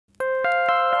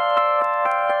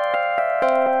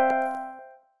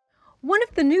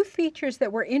the new features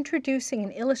that we're introducing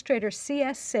in Illustrator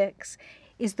CS6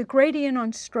 is the gradient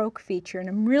on stroke feature, and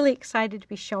I'm really excited to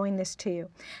be showing this to you.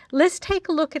 Let's take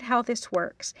a look at how this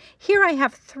works. Here I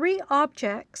have 3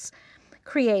 objects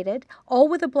created, all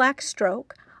with a black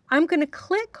stroke. I'm going to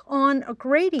click on a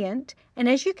gradient, and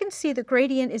as you can see, the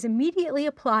gradient is immediately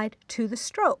applied to the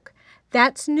stroke.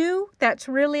 That's new, that's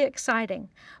really exciting,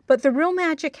 but the real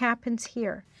magic happens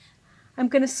here. I'm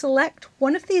going to select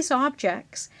one of these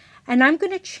objects, and I'm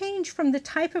going to change from the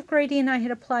type of gradient I had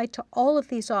applied to all of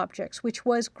these objects, which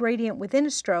was gradient within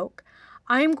a stroke.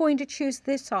 I'm going to choose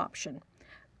this option,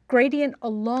 gradient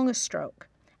along a stroke.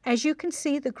 As you can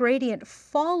see, the gradient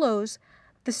follows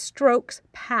the stroke's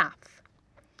path.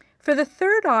 For the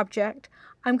third object,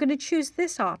 I'm going to choose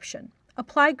this option,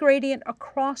 apply gradient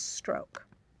across stroke.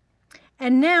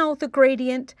 And now the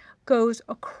gradient goes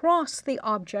across the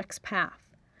object's path.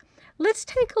 Let's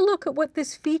take a look at what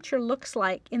this feature looks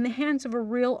like in the hands of a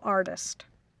real artist.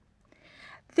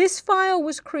 This file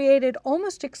was created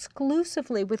almost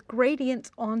exclusively with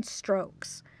gradients on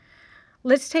strokes.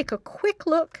 Let's take a quick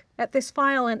look at this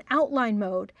file in outline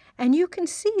mode, and you can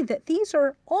see that these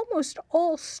are almost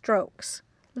all strokes.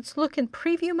 Let's look in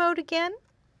preview mode again,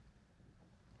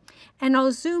 and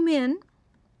I'll zoom in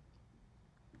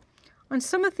on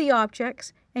some of the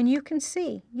objects, and you can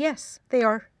see, yes, they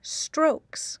are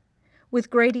strokes with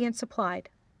gradients applied.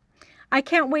 I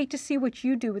can't wait to see what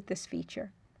you do with this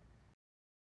feature.